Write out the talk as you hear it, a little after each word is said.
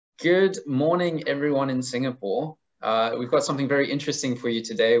Good morning, everyone in Singapore. We've got something very interesting for you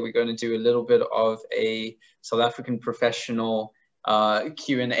today. We're going to do a little bit of a South African professional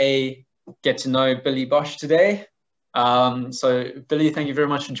Q&A, get to know Billy Bosch today. So Billy, thank you very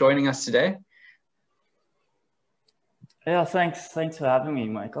much for joining us today. Yeah, thanks for having me,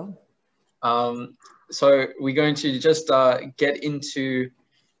 Michael. So we're going to just get into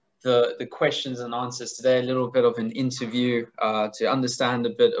the questions and answers today, a little bit of an interview to understand a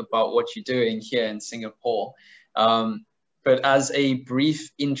bit about what you're doing here in Singapore. But as a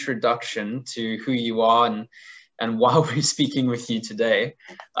brief introduction to who you are and why we're speaking with you today.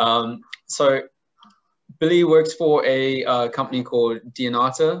 So Billy works for a company called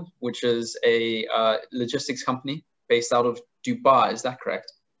dnata, which is a logistics company based out of Dubai. Is that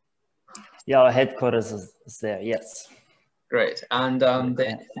correct? Yeah, our headquarters is there, yes. Great. And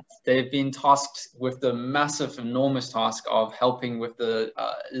they've been tasked with the massive, enormous task of helping with the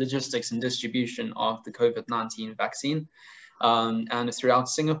logistics and distribution of the COVID-19 vaccine and throughout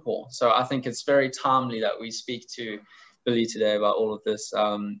Singapore. So I think it's very timely that we speak to Billy today about all of this.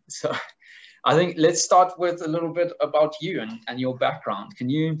 So I think let's start with a little bit about you and your background. Can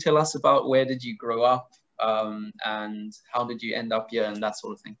you tell us about where did you grow up and how did you end up here and that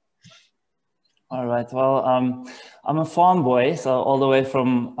sort of thing? All right. Well, I'm a farm boy, so all the way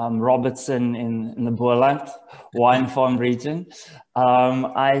from Robertson in the Boerland wine farm region.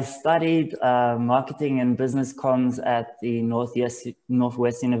 I studied marketing and business comms at the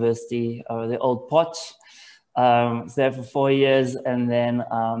Northwest University, the old Potch. Was there for 4 years, and then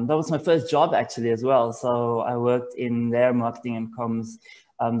that was my first job actually as well. So I worked in their marketing and comms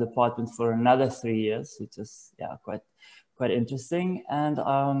department for another 3 years, which is quite interesting. And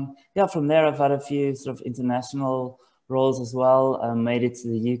yeah, from there I've had a few sort of international roles as well. Made it to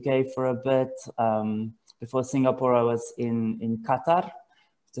the UK for a bit. Before Singapore, I was in Qatar,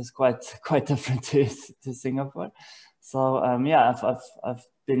 which is quite different to Singapore. So yeah, I've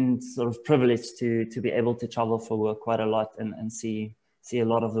been sort of privileged to be able to travel for work quite a lot and see a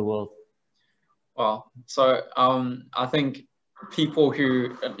lot of the world. Wow. So I think people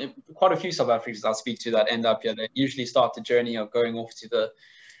who, quite a few South Africans I speak to that end up here, they usually start the journey of going off to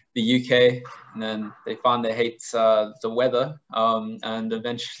the UK, and then they find they hate the weather and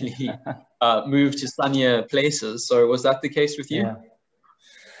eventually move to sunnier places. So was that the case with you?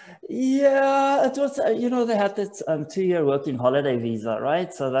 Yeah, it was, they had this 2-year working holiday visa,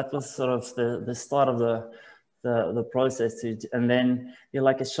 right? So that was sort of the start of the process, and then you're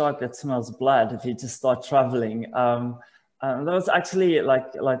like a shark that smells blood if you just start traveling. That was actually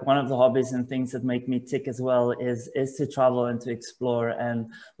like one of the hobbies and things that make me tick as well is to travel and to explore.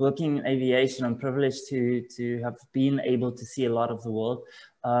 And working in aviation, I'm privileged to have been able to see a lot of the world.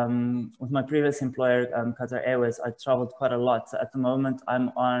 With my previous employer, Qatar Airways, I traveled quite a lot. So at the moment, I'm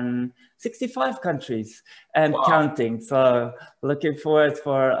on 65 countries and counting. So looking forward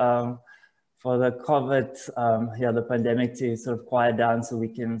for the COVID, the pandemic to sort of quiet down so we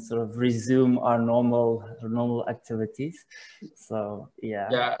can sort of resume our normal activities. So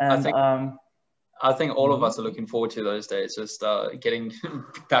yeah. And I think all of us are looking forward to those days, just getting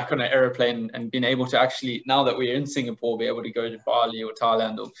back on an airplane and being able to actually, now that we're in Singapore, be able to go to Bali or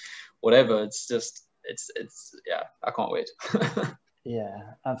Thailand or whatever. It's just, yeah, I can't wait. Yeah,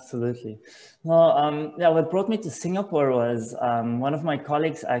 absolutely. Well, yeah, what brought me to Singapore was one of my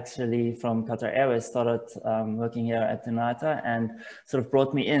colleagues actually from Qatar Airways started working here at dnata and sort of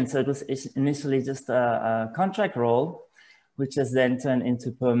brought me in. So it was initially just a contract role, which has then turned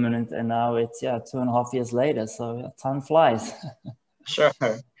into permanent, and now it's 2.5 years later. So time flies. Sure.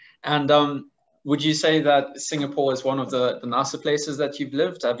 And would you say that Singapore is one of the nicer places that you've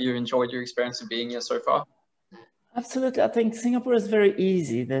lived? Have you enjoyed your experience of being here so far? Absolutely. I think Singapore is very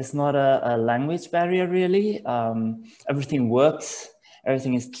easy. There's not a language barrier, really. Everything works.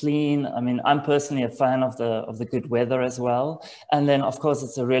 Everything is clean. I mean, I'm personally a fan of the good weather as well. And then, of course,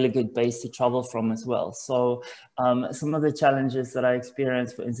 it's a really good base to travel from as well. So some of the challenges that I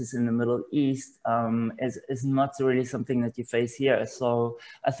experienced, for instance, in the Middle East is not really something that you face here. So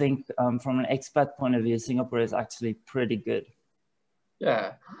I think from an expat point of view, Singapore is actually pretty good.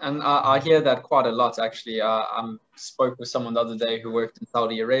 Yeah, and I hear that quite a lot, actually. I spoke with someone the other day who worked in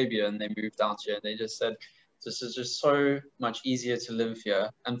Saudi Arabia and they moved out here and they just said, this is just so much easier to live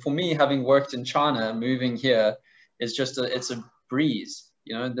here. And for me, having worked in China, moving here is just it's a breeze.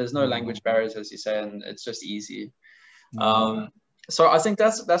 There's no language barriers, as you say, and it's just easy. So I think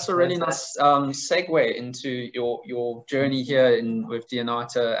that's a really nice segue into your journey here with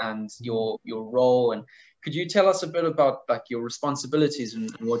dnata and your role. And could you tell us a bit about like your responsibilities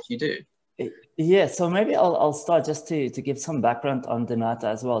and what you do? Yeah, so maybe I'll start just to give some background on dnata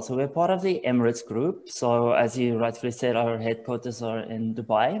as well. So we're part of the Emirates Group. So as you rightfully said, our headquarters are in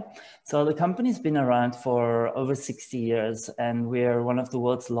Dubai. So the company's been around for over 60 years, and we're one of the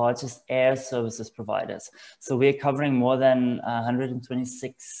world's largest air services providers. So we're covering more than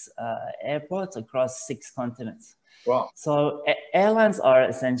 126 airports across 6 continents. Wow. So airlines are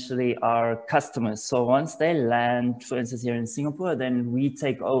essentially our customers. So once they land, for instance, here in Singapore, then we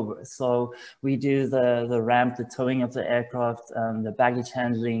take over. So we do the ramp, the towing of the aircraft, the baggage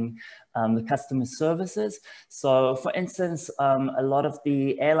handling, the customer services. So for instance, a lot of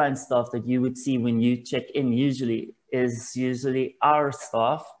the airline staff that you would see when you check in is usually our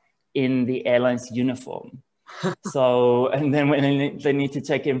staff in the airline's uniform. So, and then when they need to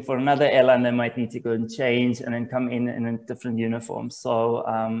check in for another airline, they might need to go and change and then come in a different uniform. So,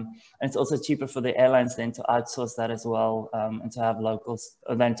 and it's also cheaper for the airlines then to outsource that as well, and to have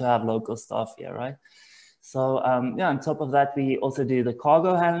local staff here, right? So, yeah, on top of that, we also do the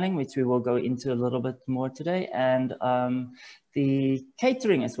cargo handling, which we will go into a little bit more today, and the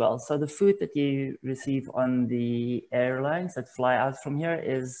catering as well. So the food that you receive on the airlines that fly out from here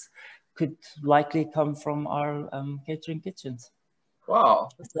could likely come from our catering kitchens. Wow.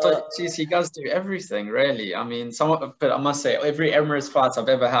 So, geez, he does do everything, really. I mean, but I must say, every Emirates flight I've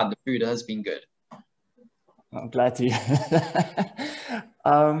ever had, the food has been good. I'm glad to hear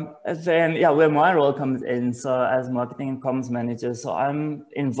then, yeah, where my role comes in, so as marketing and comms manager, so I'm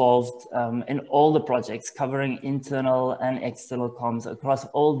involved in all the projects covering internal and external comms across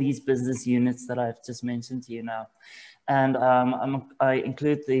all these business units that I've just mentioned to you now. And I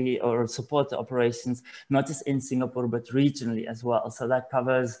include or support the operations, not just in Singapore, but regionally as well. So that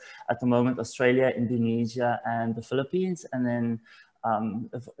covers at the moment, Australia, Indonesia, and the Philippines, and then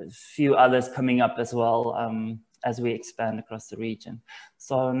a few others coming up as well as we expand across the region.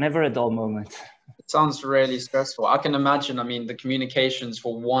 So never a dull moment. It sounds really stressful. I can imagine, I mean, the communications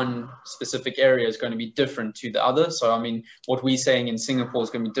for one specific area is going to be different to the other. So, I mean, what we're saying in Singapore is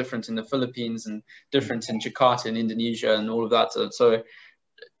going to be different in the Philippines and different in Jakarta in Indonesia and all of that. So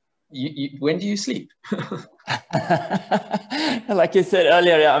when do you sleep? Like you said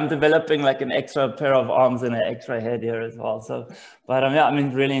earlier, yeah, I'm developing like an extra pair of arms and an extra head here as well. So, but yeah,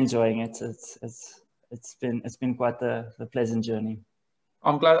 I'm really enjoying it. It's been quite the pleasant journey.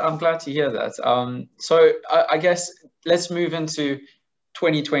 I'm glad to hear that. So I guess let's move into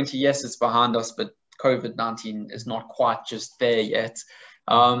 2020. Yes, it's behind us, but COVID-19 is not quite just there yet.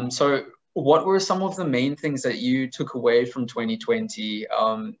 So what were some of the main things that you took away from 2020,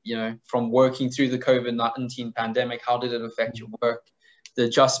 you know, from working through the COVID-19 pandemic? How did it affect your work? The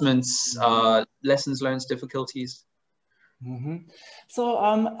adjustments, lessons learned, difficulties? So,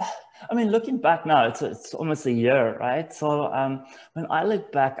 I mean, looking back now, it's almost a year, right? So when I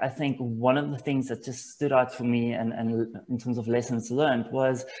look back, I think one of the things that just stood out for me and in terms of lessons learned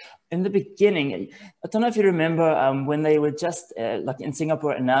was in the beginning, I don't know if you remember when they were just like in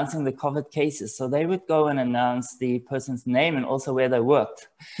Singapore announcing the COVID cases. So they would go and announce the person's name and also where they worked.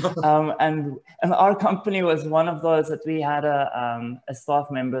 And our company was one of those that we had a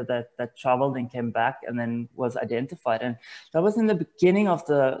staff member that traveled and came back and then was identified. And that was in the beginning of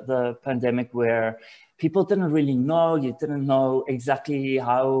the pandemic where people didn't really know, you didn't know exactly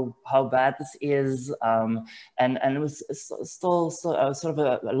how bad this is. And it was still sort of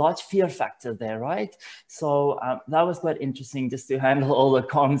a large fear factor there, right? So that was quite interesting just to handle all the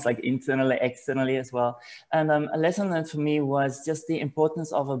comms like internally, externally as well. And a lesson learned for me was just the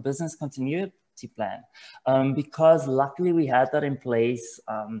importance of a business continuity plan, because luckily we had that in place.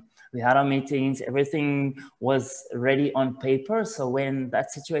 We had our meetings, everything was ready on paper. So when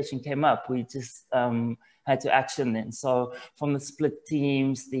that situation came up, we just had to action then. So from the split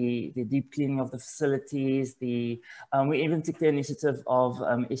teams, the deep cleaning of the facilities, we even took the initiative of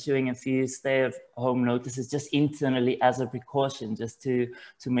issuing a few stay-at-home notices just internally as a precaution, just to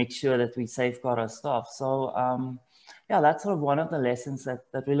make sure that we safeguard our staff. So yeah, that's sort of one of the lessons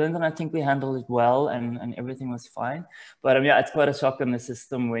that we learned, and I think we handled it well, and everything was fine. But yeah, it's quite a shock in the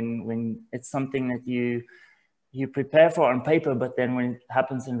system when it's something that you prepare for on paper, but then when it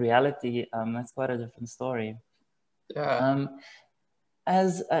happens in reality, that's quite a different story. Yeah.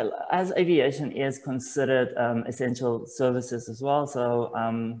 As aviation is considered essential services as well. So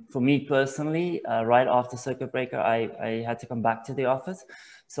for me personally, right after circuit breaker, I had to come back to the office.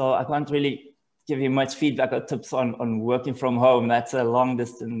 So I can't really give you much feedback or tips on working from home. That's a long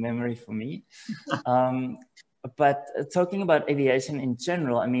distance memory for me. But talking about aviation in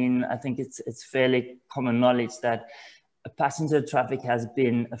general, I mean, I think it's fairly common knowledge that passenger traffic has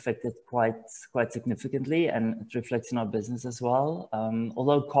been affected quite significantly, and it reflects in our business as well.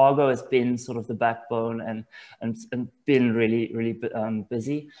 Although cargo has been sort of the backbone and been really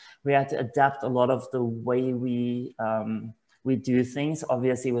busy, we had to adapt a lot of the way we do things,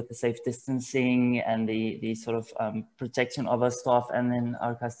 obviously with the safe distancing and the sort of protection of our staff and then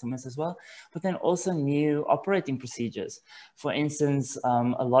our customers as well, but then also new operating procedures. For instance,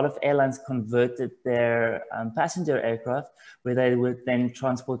 a lot of airlines converted their passenger aircraft where they were then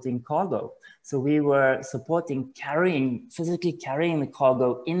transporting cargo. So we were supporting physically carrying the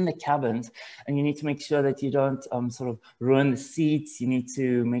cargo in the cabins, and you need to make sure that you don't sort of ruin the seats. You need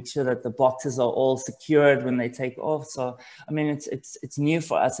to make sure that the boxes are all secured when they take off. So, I mean, it's new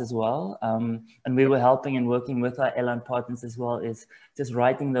for us as well. And we were helping and working with our airline partners as well, is just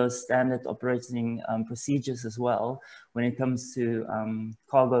writing those standard operating procedures as well when it comes to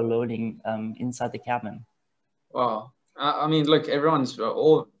cargo loading inside the cabin. Wow. I mean, look,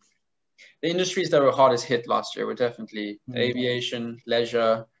 all the industries that were hardest hit last year were definitely aviation,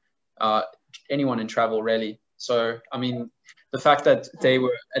 leisure, anyone in travel, really. So, I mean, the fact that they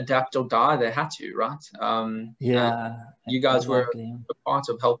were adapt or die, they had to, right? Yeah. You guys were a part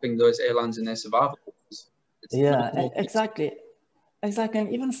of helping those airlines in their survival. Exactly. Exactly,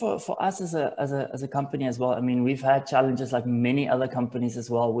 and even for us as a company as well. I mean, we've had challenges like many other companies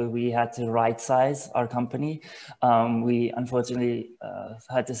as well, where we had to right size our company. We unfortunately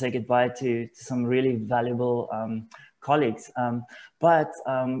had to say goodbye to some really valuable colleagues, but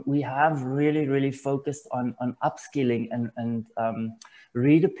we have really focused on upskilling and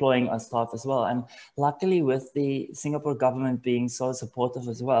redeploying our staff as well. And luckily, with the Singapore government being so supportive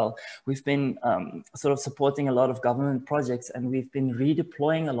as well, we've been sort of supporting a lot of government projects, and we've been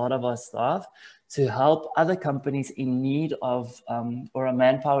redeploying a lot of our staff to help other companies in need of or a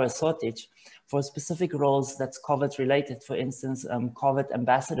manpower shortage for specific roles that's COVID related, for instance, COVID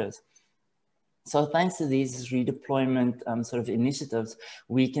ambassadors. So thanks to these redeployment sort of initiatives,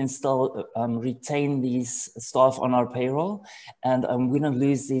 we can still retain these staff on our payroll, and we don't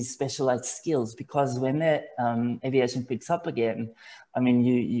lose these specialized skills, because when the aviation picks up again, I mean,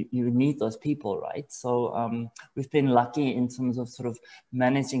 you need those people, right? So we've been lucky in terms of sort of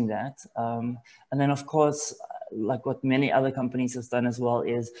managing that. And then, of course, like what many other companies have done as well,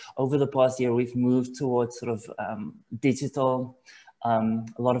 is over the past year, we've moved towards sort of digital, a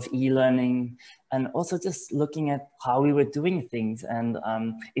lot of e-learning, and also just looking at how we were doing things and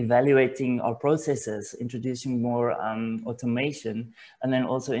evaluating our processes, introducing more automation, and then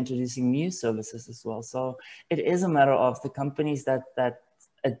also introducing new services as well. So it is a matter of the companies that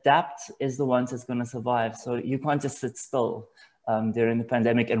adapt is the ones that's going to survive. So you can't just sit still during the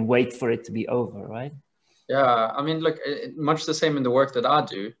pandemic and wait for it to be over, right? Yeah, I mean, look, much the same in the work that I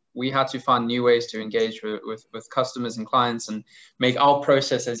do. We had to find new ways to engage with customers and clients and make our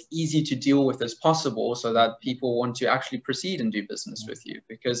process as easy to deal with as possible, so that people want to actually proceed and do business with you.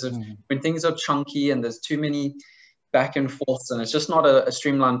 Because when things are chunky and there's too many back and forths and it's just not a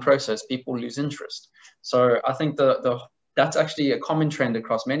streamlined process, people lose interest. So I think that's actually a common trend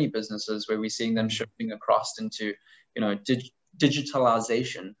across many businesses, where we're seeing them shifting across into, you know,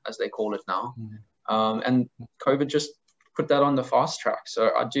 digitalization, as they call it now. And COVID just put that on the fast track.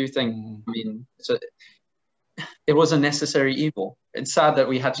 So I do think, I mean, it was a necessary evil. It's sad that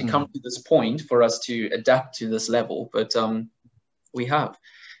we had to come to this point for us to adapt to this level, but we have.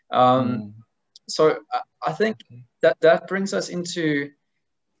 So I think that brings us into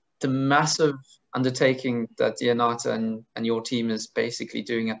the massive undertaking that dnata and your team is basically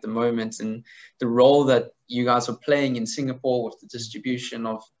doing at the moment, and the role that you guys are playing in Singapore with the distribution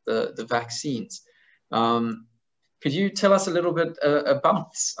of the vaccines. Could you tell us a little bit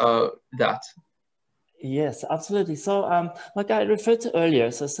about that? Yes, absolutely. So like I referred to earlier,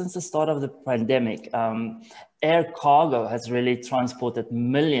 so since the start of the pandemic, air cargo has really transported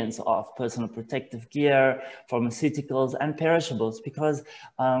millions of personal protective gear, pharmaceuticals, and perishables, because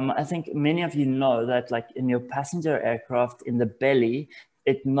I think many of you know that, like, in your passenger aircraft, in the belly,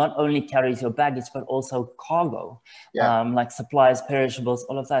 it not only carries your baggage, but also cargo, like supplies, perishables,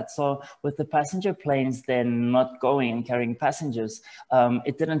 all of that. So with the passenger planes then not going and carrying passengers,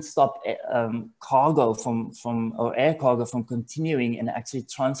 it didn't stop cargo or air cargo from continuing and actually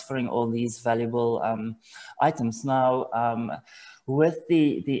transferring all these valuable items. Now, with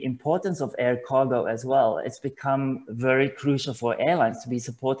the importance of air cargo as well, it's become very crucial for airlines to be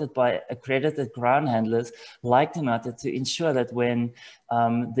supported by accredited ground handlers like dnata, to ensure that when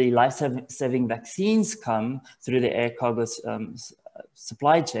the life-saving vaccines come through the air cargo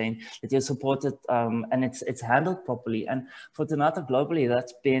supply chain, that you're supported and it's handled properly. And for dnata globally,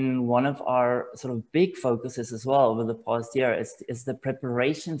 that's been one of our sort of big focuses as well over the past year, is the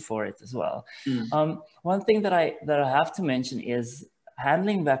preparation for it as well. One thing that I have to mention is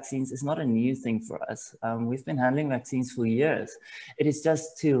handling vaccines is not a new thing for us. We've been handling vaccines for years. It is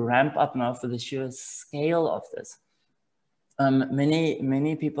just to ramp up now for the sheer scale of this.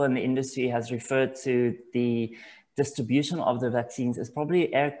 Many people in the industry has referred to the distribution of the vaccines as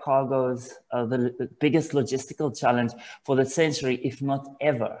probably air cargo's the biggest logistical challenge for the century, if not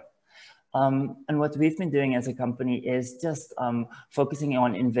ever. And what we've been doing as a company is just focusing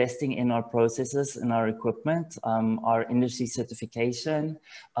on investing in our processes and our equipment, our industry certification,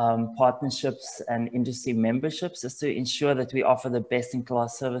 partnerships and industry memberships, just to ensure that we offer the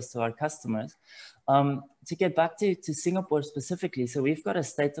best-in-class service to our customers. To get back to Singapore specifically, so we've got a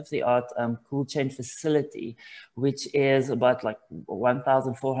state-of-the-art cool chain facility, which is about like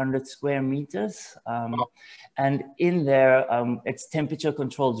 1,400 square meters. And in there, it's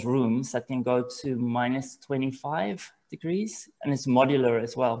temperature-controlled rooms that can go to minus 25 degrees, and it's modular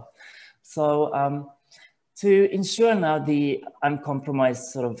as well. So to ensure now the uncompromised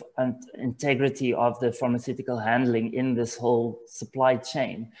sort of integrity of the pharmaceutical handling in this whole supply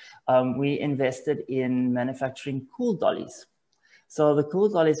chain, we invested in manufacturing cool dollies. So the cool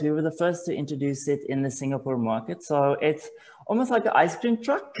dollies, we were the first to introduce it in the Singapore market. So it's almost like an ice cream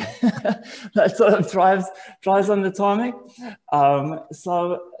truck that sort of drives on the tarmac.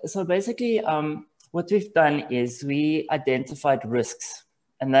 So basically, what we've done is we identified risks.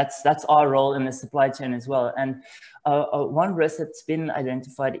 And that's our role in the supply chain as well. And one risk that's been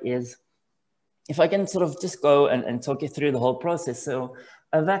identified is, if I can sort of just go and talk you through the whole process. So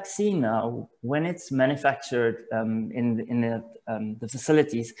a vaccine now, when it's manufactured in the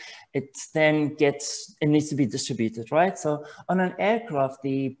facilities, it needs to be distributed, right? So on an aircraft,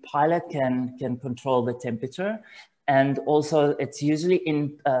 the pilot can control the temperature. And also it's usually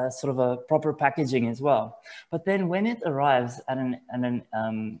in sort of a proper packaging as well. But then when it arrives at an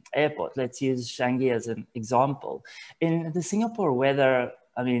airport, let's use Changi as an example. In the Singapore weather,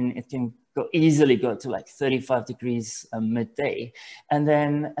 I mean, it can easily go to like 35 degrees midday. And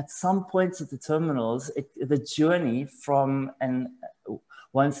then at some points at the terminals, the journey from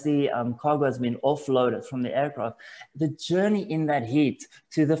once the cargo has been offloaded from the aircraft, the journey in that heat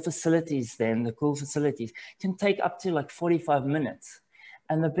to the facilities then, the cool facilities, can take up to like 45 minutes.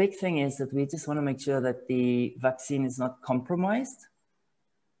 And the big thing is that we just want to make sure that the vaccine is not compromised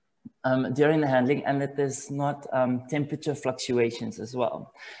during the handling, and that there's not temperature fluctuations as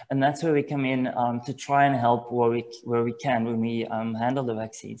well. And that's where we come in to try and help where we can when we handle the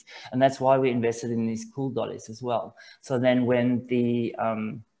vaccines. And that's why we invested in these cool dollies as well. So then when the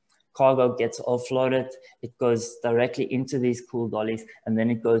cargo gets offloaded, it goes directly into these cool dollies, and then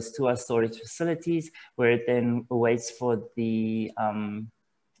it goes to our storage facilities, where it then awaits for the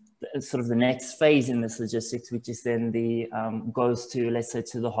sort of the next phase in this logistics, which is then the goes to, let's say,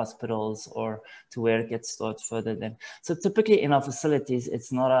 to the hospitals or to where it gets stored further then. So typically in our facilities,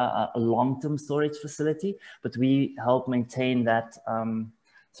 it's not a long-term storage facility, but we help maintain that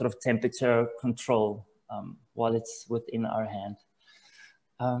sort of temperature control while it's within our hand.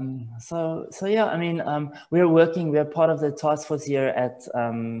 So yeah, I mean, we're part of the task force here at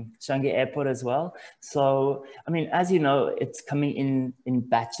Changi Airport as well. So, I mean, as you know, it's coming in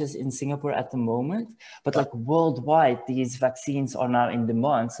batches in Singapore at the moment, but like worldwide, these vaccines are now in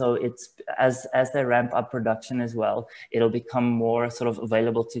demand. So it's, as they ramp up production as well, it'll become more sort of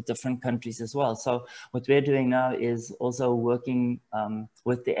available to different countries as well. So what we're doing now is also working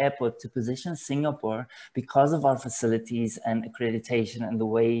with the airport to position Singapore, because of our facilities and accreditation and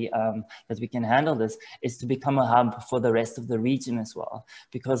the way that we can handle this, is to become a hub for the rest of the region as well.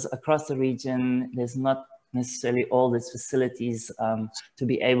 Because across the region, there's not necessarily all these facilities to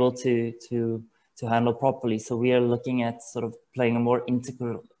be able to handle properly. So we are looking at sort of playing a more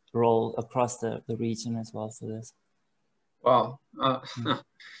integral role across the region as well for this. Wow,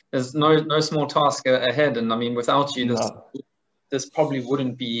 there's no small task ahead, and I mean, without you, this probably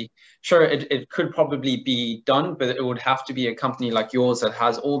wouldn't be, sure, it could probably be done, but it would have to be a company like yours that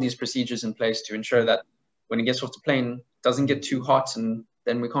has all these procedures in place to ensure that when it gets off the plane, it doesn't get too hot, and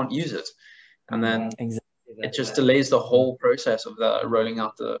then we can't use it. And then it just delays the whole process of the rolling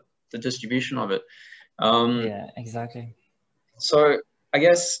out the distribution of it. Yeah, exactly. So I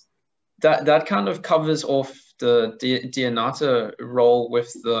guess that kind of covers off the dnata role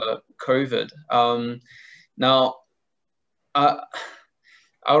with the COVID. Now,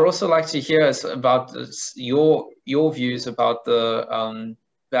 I would also like to hear about your views about the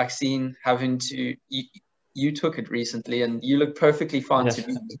vaccine having to. you took it recently and you look perfectly fine Yes. to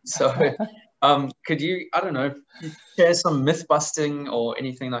me. So could you, I don't know, share some myth busting or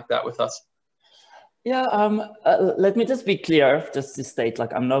anything like that with us? Yeah, let me just be clear, just to state,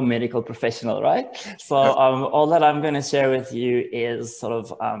 like, I'm no medical professional, right? So all that I'm going to share with you is sort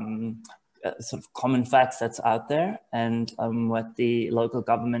of common facts that's out there, and what the local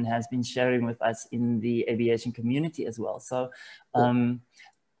government has been sharing with us in the aviation community as well. So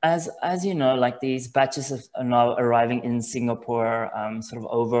as you know, like, these batches are now arriving in Singapore sort of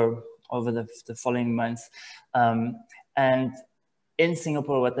over the following months. And in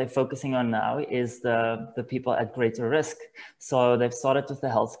Singapore, what they're focusing on now is the people at greater risk. So they've started with the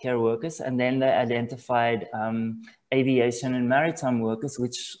healthcare workers, and then they identified aviation and maritime workers,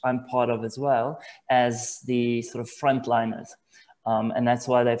 which I'm part of as well, as the sort of frontliners. And that's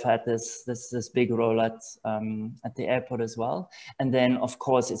why they've had this big rollout at the airport as well. And then, of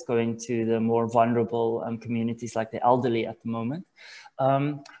course, it's going to the more vulnerable communities like the elderly at the moment.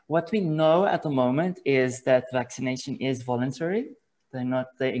 What we know at the moment is that vaccination is voluntary.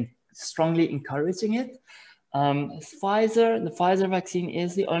 They're strongly encouraging it. The Pfizer vaccine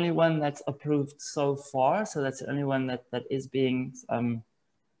is the only one that's approved so far. So that's the only one that is being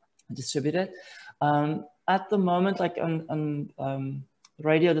distributed. At the moment, like on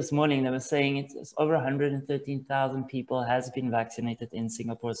radio this morning, they were saying it's over 113,000 people has been vaccinated in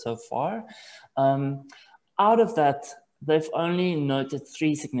Singapore so far. Out of that, they've only noted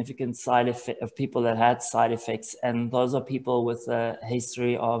 3 significant side effects of people that had side effects, and those are people with a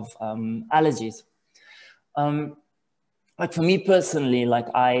history of allergies. Like, for me personally, like,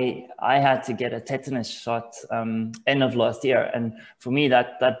 I had to get a tetanus shot end of last year, and for me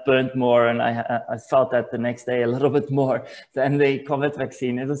that burnt more, and I felt that the next day a little bit more than the COVID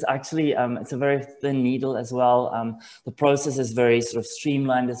vaccine. It was actually it's a very thin needle as well. The process is very sort of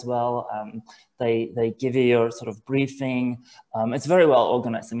streamlined as well. They give you your sort of briefing. It's very well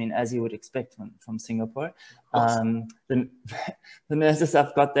organized. I mean, as you would expect from Singapore. The nurses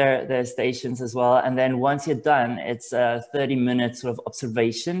have got their stations as well. And then once you're done, it's a 30-minute sort of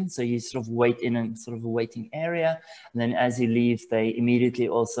observation. So you sort of wait in a sort of a waiting area. And then as you leave, they immediately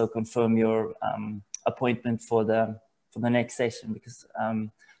also confirm your appointment for the next session, because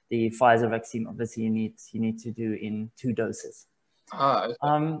the Pfizer vaccine, obviously, you need to do in 2 doses.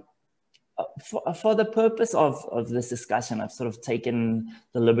 Okay. For the purpose of this discussion, I've sort of taken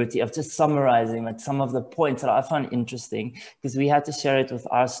the liberty of just summarizing like some of the points that I found interesting, because we had to share it with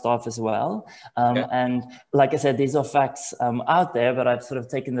our staff as well. And like I said, these are facts out there, but I've sort of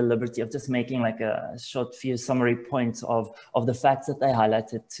taken the liberty of just making like a short few summary points of the facts that they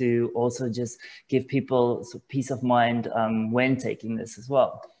highlighted, to also just give people some peace of mind when taking this as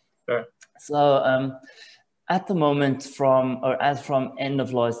well. Sure. So at the moment, from end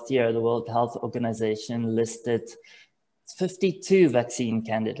of last year, the World Health Organization listed 52 vaccine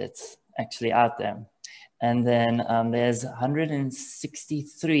candidates actually out there. And then there's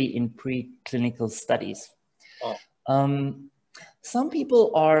 163 in preclinical studies. Oh. Some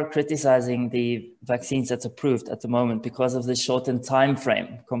people are criticizing the vaccines that's approved at the moment because of the shortened time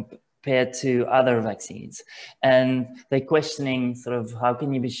frame compared to other vaccines. And they're questioning sort of, how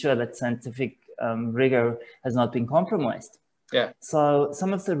can you be sure that scientific rigor has not been compromised? Yeah. So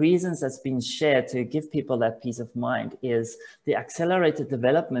some of the reasons that's been shared to give people that peace of mind is the accelerated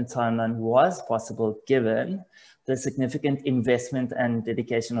development timeline was possible given the significant investment and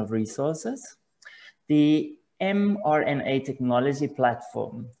dedication of resources. The mRNA technology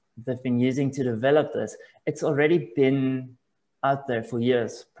platform they've been using to develop this, it's already been out there for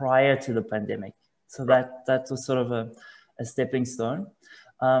years prior to the pandemic. So that was sort of a stepping stone.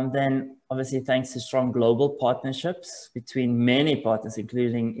 Then obviously, thanks to strong global partnerships between many partners,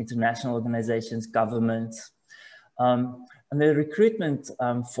 including international organizations, governments, and the recruitment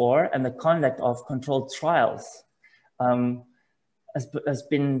for and the conduct of controlled trials has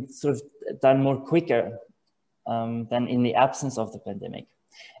been sort of done more quicker than in the absence of the pandemic.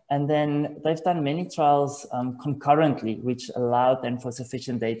 And then they've done many trials concurrently, which allowed then for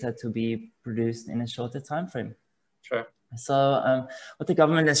sufficient data to be produced in a shorter time frame. Sure. So what the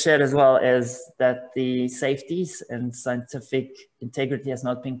government has shared as well is that the safeties and scientific integrity has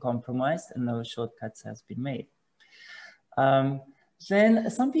not been compromised and no shortcuts has been made. Then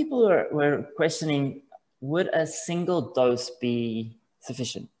some people were questioning, would a single dose be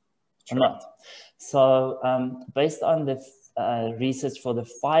sufficient or not? So based on the research for the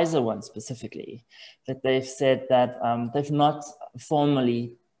Pfizer one specifically, that they've said that they've not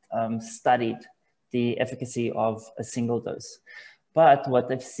formally studied the efficacy of a single dose. But what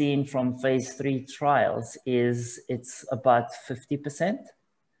they've seen from phase 3 trials is it's about 50%.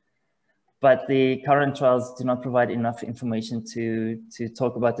 but the current trials do not provide enough information to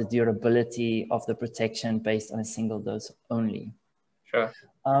talk about the durability of the protection based on a single dose only. Sure.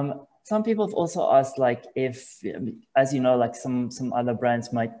 Some people have also asked, like, if, as you know, like some other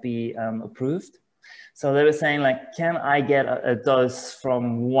brands might be approved. So they were saying, like, can I get a dose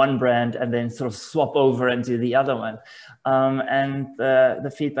from one brand and then sort of swap over into the other one? And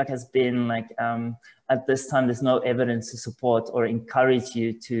the feedback has been like, at this time, there's no evidence to support or encourage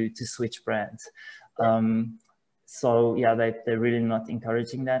you to switch brands. So yeah, they're really not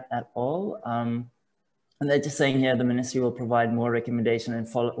encouraging that at all. And they're just saying here, the ministry will provide more recommendation and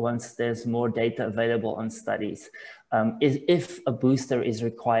follow once there's more data available on studies, if a booster is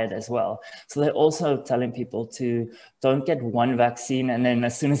required as well. So they're also telling people to don't get one vaccine and then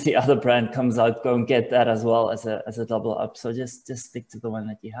as soon as the other brand comes out, go and get that as well as a double up. So just stick to the one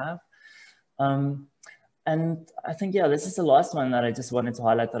that you have. And I think, yeah, this is the last one that I just wanted to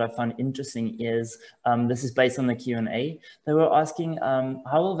highlight that I found interesting is, this is based on the Q&A. They were asking,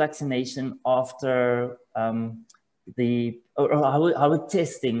 how will vaccination after how would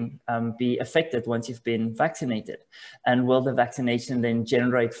testing be affected once you've been vaccinated? And will the vaccination then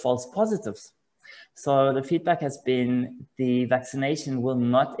generate false positives? So the feedback has been the vaccination will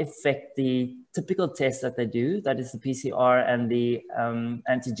not affect the typical tests that they do, that is the PCR and the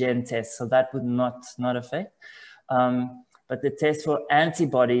antigen test. So that would not affect. But the test for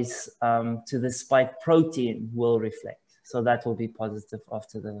antibodies to the spike protein will reflect. So that will be positive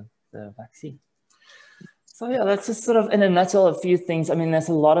after the vaccine. So yeah, that's just sort of in a nutshell a few things. I mean, there's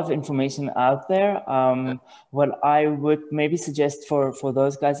a lot of information out there. What I would maybe suggest for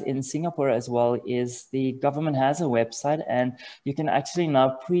those guys in Singapore as well is the government has a website and you can actually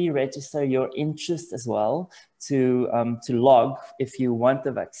now pre-register your interest as well to log if you want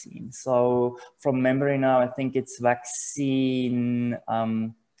the vaccine. So from memory now, I think it's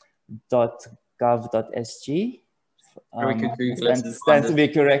vaccine.gov.sg. Stands to be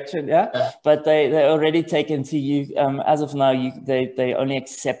correction, yeah. But they already taken to you as of now. They only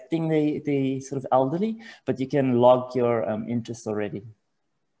accepting the sort of elderly, but you can log your interest already.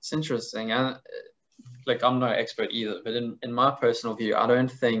 It's interesting, and like I'm no expert either, but in my personal view, I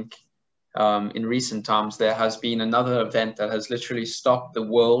don't think in recent times there has been another event that has literally stopped the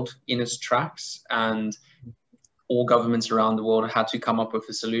world in its tracks, and all governments around the world had to come up with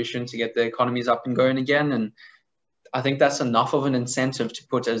a solution to get their economies up and going again. And I think that's enough of an incentive to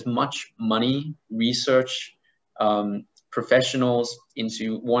put as much money, research, professionals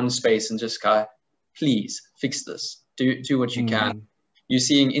into one space and just go, please fix this. Do what you can. You're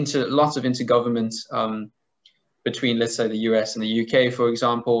seeing lots of intergovernment between, let's say, the US and the UK, for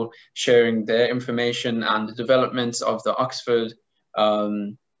example, sharing their information, and the development of the Oxford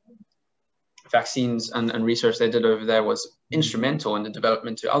vaccines and research they did over there was instrumental in the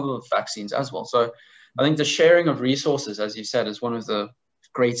development to other vaccines as well. So I think the sharing of resources, as you said, is one of the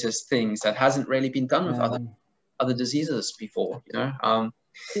greatest things that hasn't really been done with other diseases before. You know,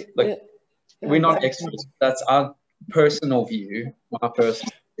 we're not experts. That's our personal view. My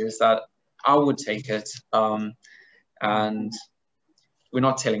personal view is that I would take it, and we're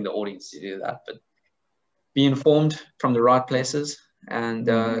not telling the audience to do that, but be informed from the right places and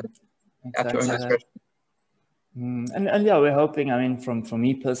at your own discretion. And yeah, we're hoping, I mean, from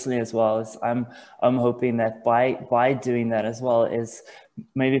me personally as well, is I'm hoping that by doing that as well is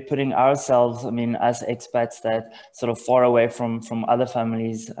maybe putting ourselves, I mean, as expats that sort of far away from other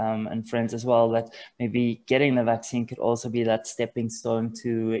families and friends as well, that maybe getting the vaccine could also be that stepping stone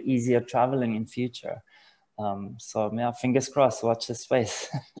to easier traveling in future. So yeah, fingers crossed, watch this space.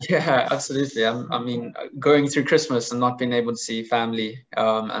 Yeah, absolutely. I mean, going through Christmas and not being able to see family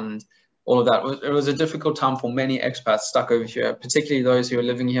and all of that, it was a difficult time for many expats stuck over here, particularly those who are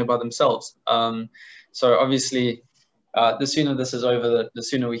living here by themselves. So obviously, the sooner this is over, the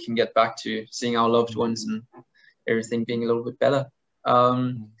sooner we can get back to seeing our loved ones and everything being a little bit better.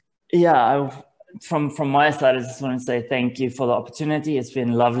 Yeah, from my side, I just want to say thank you for the opportunity. It's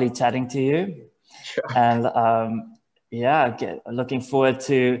been lovely chatting to you. Sure. And yeah, looking forward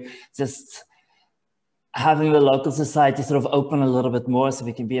to just having the local society sort of open a little bit more so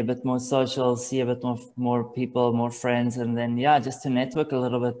we can be a bit more social, see a bit more people, more friends, and then, yeah, just to network a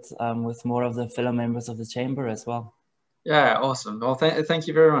little bit with more of the fellow members of the chamber as well. Yeah, awesome. Well, thank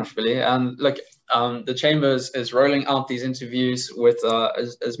you very much, Billy. And look, the chamber is rolling out these interviews with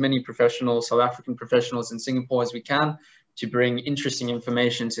as many professionals, South African professionals in Singapore as we can, to bring interesting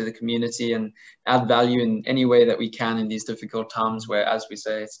information to the community and add value in any way that we can in these difficult times where, as we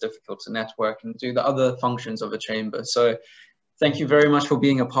say, it's difficult to network and do the other functions of a chamber. So thank you very much for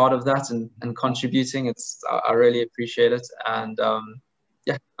being a part of that and contributing. I really appreciate it. And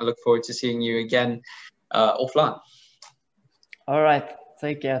yeah, I look forward to seeing you again offline. All right.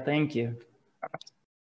 Take care. Thank you.